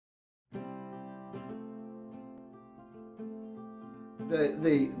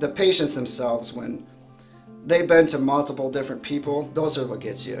The patients themselves, when they've been to multiple different people, those are what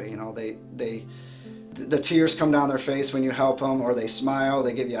gets you. You know, the tears come down their face when you help them, or they smile,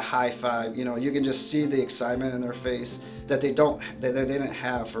 they give you a high five. You know, you can just see the excitement in their face that they didn't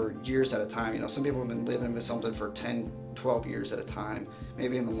have for years at a time. You know, some people have been living with something for 10, 12 years at a time,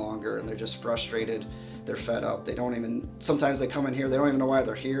 maybe even longer, and they're just frustrated. They're fed up. They don't even, sometimes they come in here, they don't even know why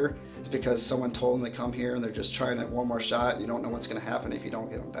they're here. It's because someone told them to come here and they're just trying to one more shot. You don't know what's going to happen if you don't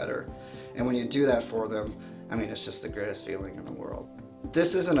get them better. And when you do that for them, I mean, it's just the greatest feeling in the world.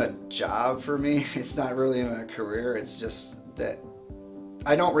 This isn't a job for me. It's not really even a career. It's just that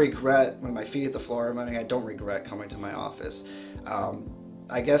I don't regret, when my feet hit the floor, I don't regret coming to my office.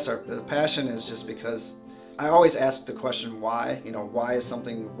 I guess the passion is just because I always ask the question why. You know, why is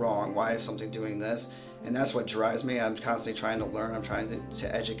something wrong? Why is something doing this? And that's what drives me. I'm constantly trying to learn. I'm trying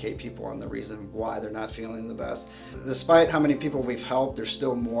to educate people on the reason why they're not feeling the best. Despite how many people we've helped, there's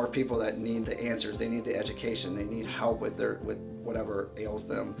still more people that need the answers. They need the education. They need help with whatever ails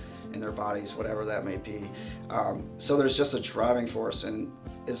them in their bodies, whatever that may be. So there's just a driving force. And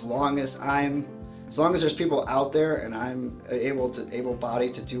as long as there's people out there and I'm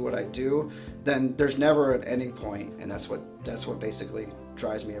able-bodied to do what I do, then there's never an ending point, and that's what basically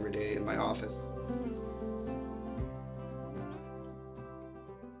drives me every day in my office.